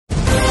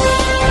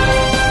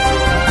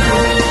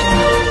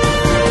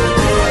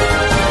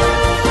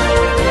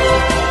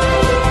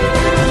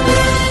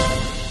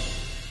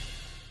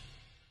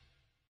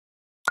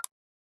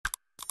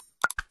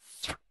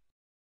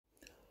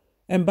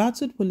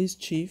Embattled Police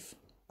Chief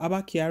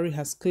Abba Kyari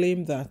has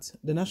claimed that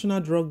the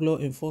National Drug Law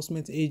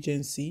Enforcement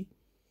Agency,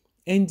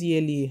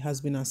 Ndlea, has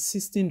been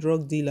assisting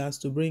drug dealers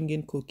to bring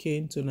in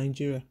cocaine to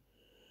Nigeria.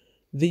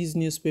 This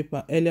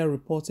newspaper earlier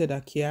reported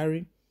that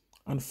Kyari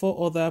and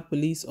 4 other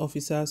police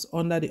officers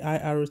under the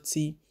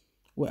IRT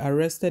were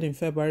arrested in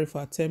February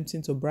for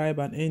attempting to bribe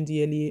an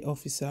Ndlea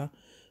officer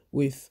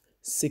with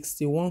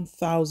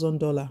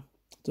 $61,000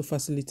 to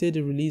facilitate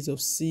the release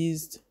of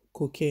seized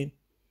cocaine.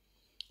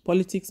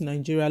 Politics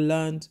Nigeria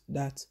learned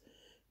that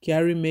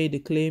Kyari made the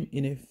claim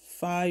in a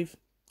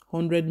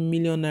 500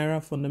 million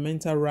naira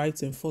fundamental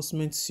rights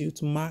enforcement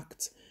suit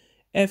marked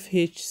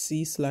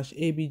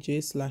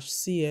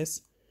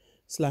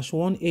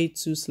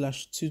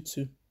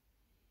FHC/ABJ/CS/182/22.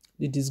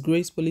 The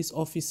disgraced police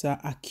officer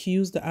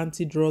accused the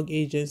anti-drug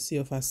agency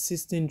of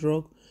assisting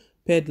drug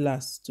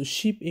peddlers to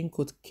ship in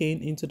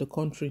cocaine into the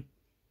country.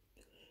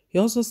 He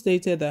also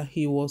stated that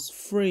he was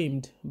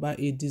framed by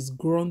a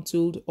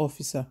disgruntled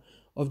officer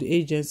of the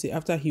agency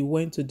after he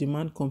went to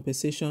demand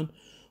compensation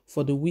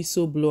for the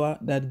whistleblower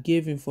that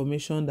gave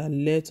information that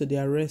led to the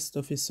arrest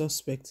of a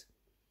suspect.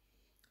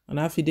 An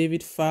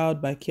affidavit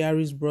filed by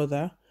Kyari's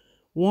brother,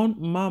 one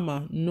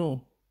Mama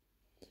No,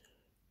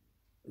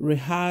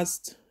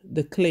 rehearsed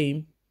the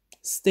claim,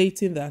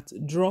 stating that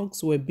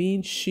drugs were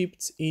being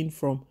shipped in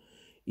from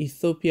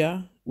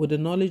Ethiopia with the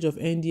knowledge of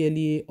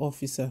Ndlea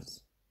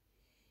officers.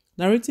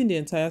 Narrating the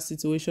entire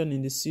situation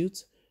in the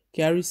suit,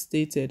 Kyari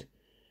stated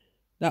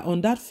that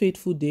on that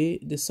fateful day,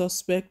 the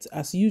suspect,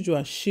 as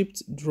usual,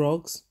 shipped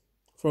drugs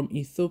from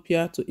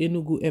Ethiopia to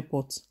Enugu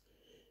Airport.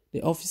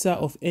 The officer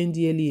of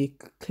Ndlea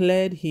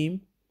cleared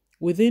him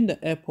within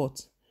the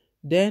airport.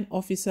 Then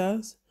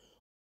officers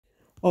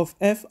of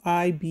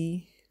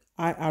FIB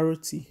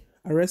IRT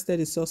arrested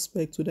the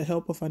suspect with the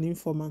help of an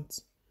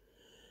informant.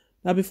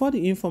 Now, before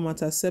the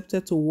informant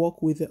accepted to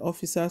work with the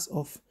officers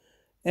of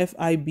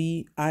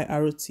FIB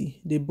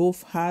IRT, they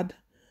both had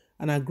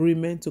an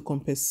agreement to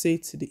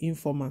compensate the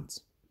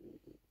informant.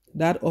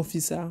 That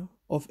officer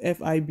of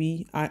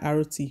FIB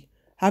IRT,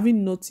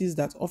 having noticed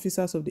that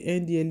officers of the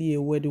Ndlea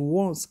were the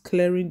ones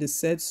clearing the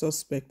said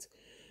suspect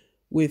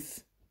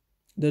with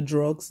the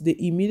drugs, they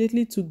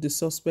immediately took the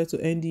suspect to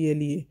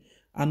Ndlea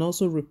and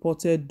also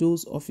reported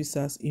those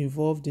officers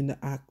involved in the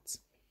act.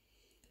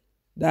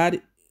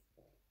 That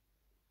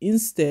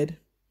instead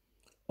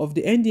of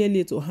the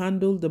Ndlea to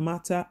handle the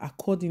matter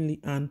accordingly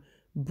and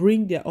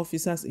bring their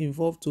officers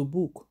involved to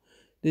book,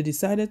 they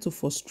decided to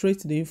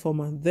frustrate the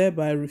informant,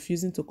 thereby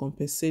refusing to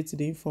compensate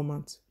the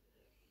informant.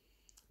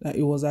 That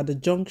it was at the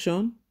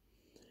junction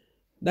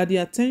that the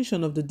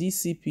attention of the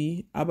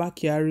DCP, Abba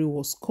Kyari,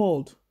 was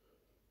called,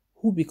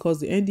 who, because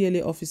the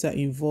Ndlea officer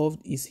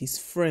involved is his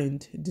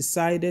friend,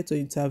 decided to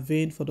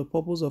intervene for the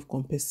purpose of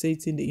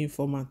compensating the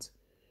informant.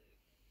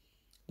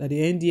 That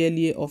the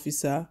Ndlea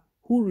officer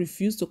who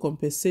refused to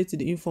compensate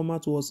the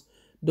informant was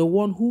the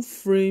one who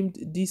framed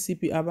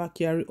DCP Abba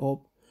Kyari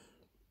up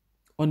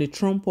on a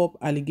trump-up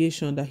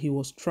allegation that he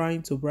was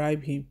trying to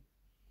bribe him.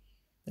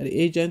 That the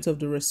agent of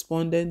the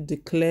respondent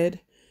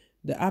declared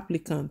the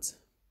applicant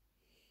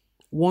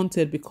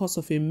wanted because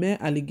of a mere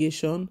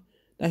allegation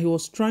that he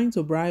was trying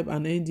to bribe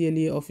an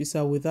Ndlea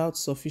officer without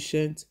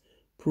sufficient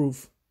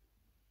proof.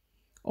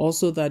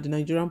 Also, that the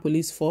Nigerian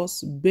police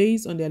force,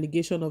 based on the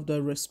allegation of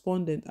the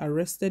respondent,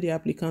 arrested the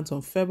applicant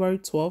on February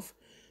 12,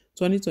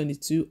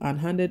 2022 and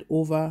handed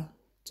over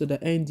to the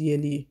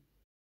Ndlea.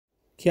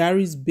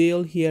 Kyari's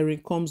bail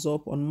hearing comes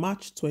up on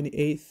March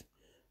 28th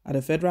at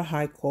the Federal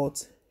High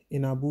Court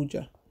in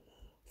Abuja.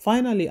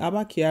 Finally,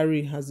 Abba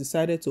Kyari has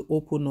decided to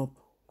open up.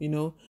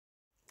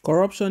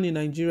 Corruption in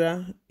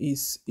Nigeria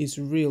is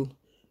real.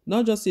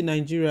 Not just in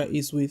Nigeria,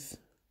 it's with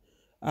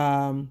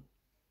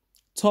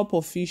top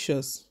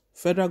officials,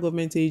 federal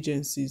government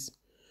agencies,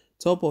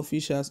 top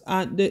officials.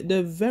 And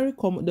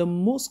the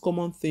most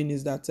common thing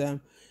is that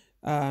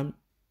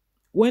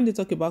when they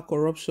talk about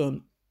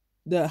corruption,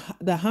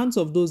 the hands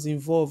of those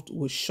involved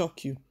will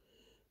shock you.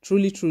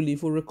 Truly, truly.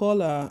 If you recall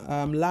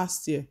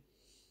last year,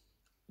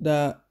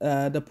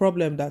 the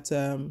problem that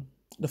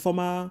the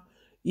former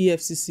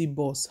EFCC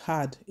boss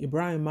had,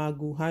 Ibrahim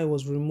Magu, how he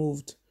was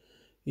removed,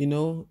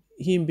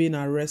 him being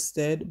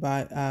arrested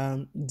by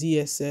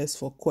DSS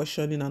for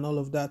questioning and all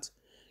of that.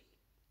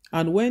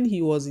 And when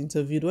he was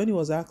interviewed, when he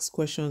was asked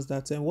questions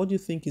that, what do you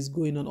think is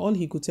going on? All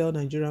he could tell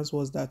Nigerians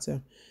was that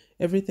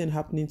everything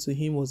happening to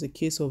him was a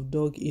case of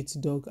dog eats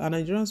dog. And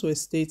Nigerians were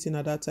stating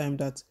at that time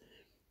that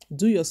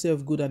do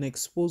yourself good and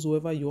expose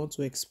whoever you want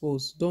to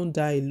expose. Don't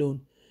die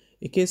alone.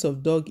 A case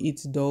of dog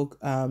eats dog.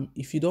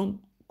 If you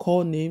don't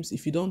call names,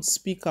 if you don't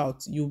speak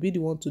out, you'll be the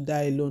one to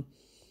die alone.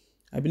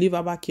 I believe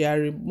Abba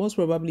Kyari, most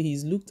probably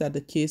he's looked at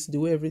the case, the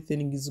way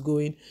everything is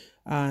going,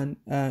 and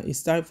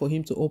it's time for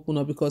him to open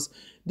up, because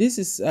this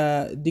is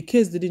the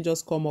case didn't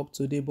just come up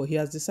today, but he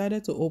has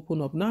decided to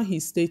open up. Now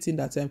he's stating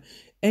that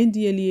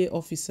Ndlea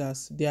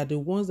officers, they are the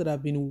ones that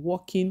have been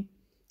working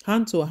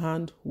hand to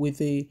hand with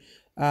a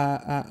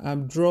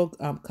drug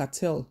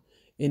cartel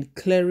in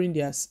clearing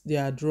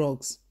their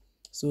drugs.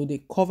 So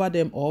they cover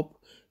them up.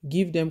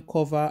 give them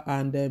cover,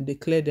 and they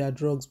clear their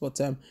drugs. But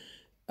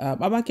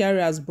Abba Kyari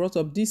has brought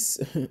up this.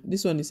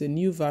 This one is a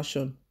new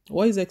version.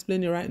 What he's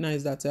explaining right now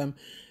is that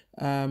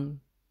um,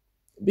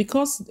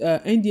 because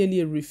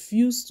Ndlea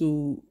refused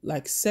to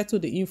like settle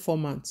the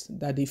informant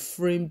that they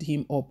framed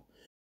him up.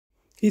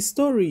 His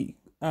story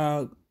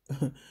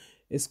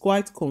is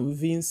quite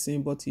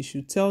convincing, but he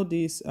should tell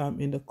this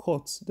in the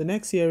court. The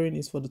next hearing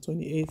is for the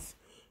 28th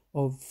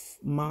of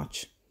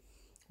March.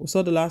 We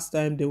saw the last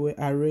time they were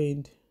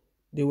arraigned,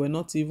 they were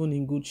not even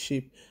in good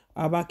shape.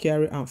 Abba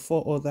Kyari and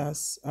four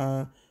others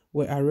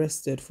were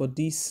arrested for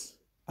this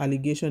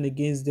allegation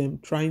against them,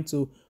 trying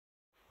to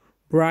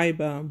bribe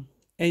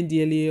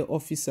Ndlea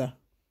officer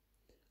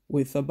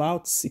with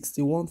about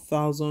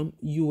 61,000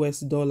 US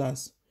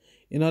dollars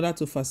in order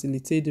to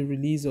facilitate the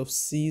release of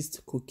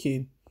seized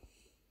cocaine.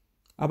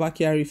 Abba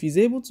Kyari, if he's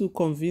able to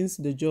convince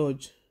the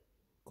judge,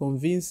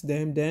 convince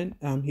them, then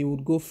he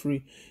would go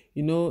free.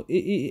 You know,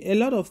 a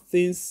lot of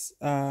things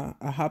are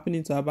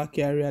happening to Abba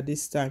Kyari at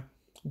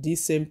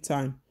this same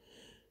time.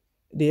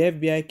 The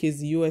FBI case,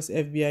 the US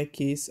FBI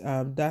case,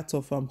 that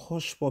of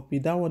Hush Puppy,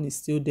 that one is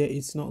still there.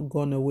 It's not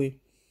gone away.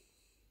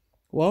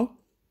 Well,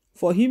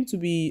 for him to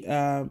be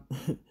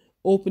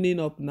opening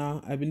up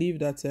now, I believe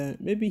that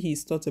maybe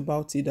he's thought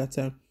about it,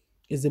 that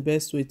is the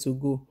best way to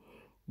go.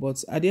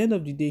 But at the end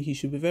of the day, he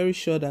should be very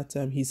sure that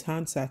his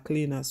hands are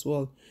clean as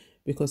well,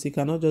 because he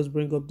cannot just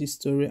bring up this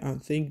story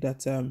and think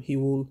that he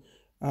will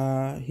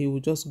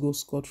just go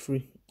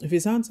scot-free. If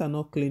his hands are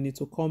not clean, it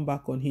will come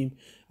back on him.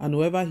 And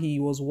whoever he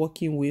was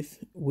working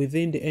with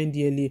within the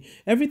Ndlea,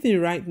 everything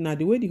right now,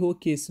 the way the whole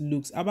case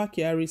looks, Abba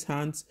Kyari's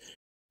hands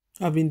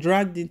have been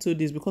dragged into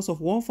this because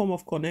of one form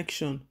of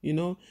connection. You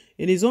know,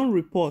 in his own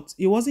report,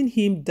 it wasn't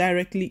him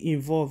directly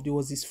involved, it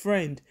was his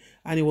friend,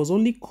 and he was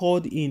only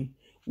called in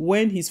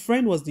when his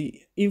friend was the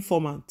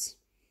informant.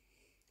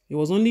 He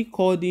was only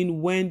called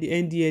in when the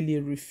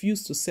Ndlea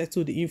refused to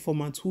settle the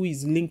informant who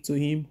is linked to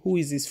him, who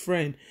is his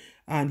friend,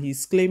 and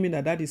he's claiming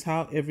that that is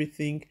how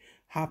everything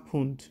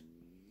happened.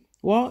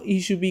 Well, he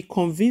should be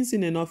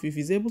convincing enough. If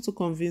he's able to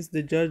convince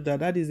the judge that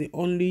that is the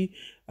only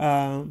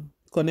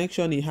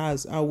connection he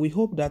has, we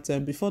hope that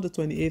before the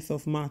 28th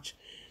of March,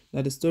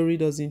 that the story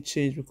doesn't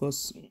change,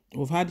 because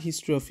we've had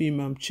history of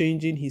him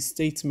changing his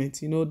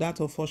statement. You know,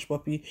 that of Hush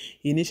Puppy,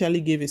 he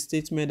initially gave a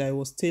statement that it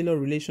was tailor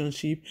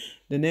relationship.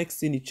 The next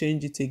thing he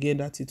changed it again,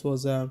 that it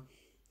was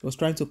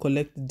trying to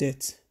collect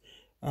debt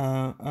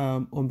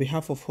on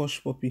behalf of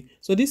Hush Puppy.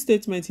 So this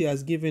statement he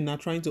has given are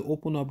trying to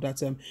open up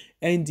that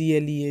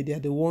Ndlea, they are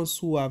the ones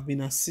who have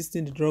been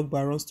assisting the drug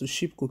barons to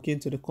ship cocaine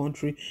to the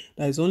country.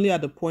 That is only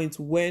at the point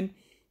when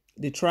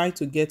they try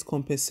to get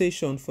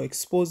compensation for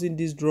exposing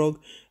this drug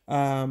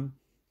cartel.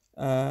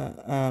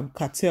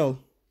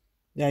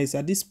 That is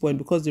at this point,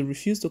 because they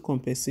refuse to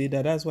compensate,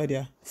 that's why they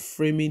are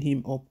framing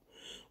him up.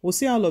 We'll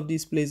see how all of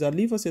this plays out.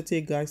 Leave us your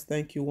take, guys.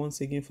 Thank you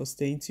once again for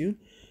staying tuned.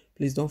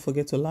 Please don't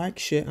forget to like,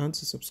 share, and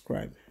to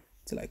subscribe.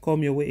 Till I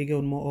come your way again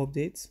with more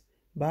updates.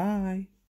 Bye.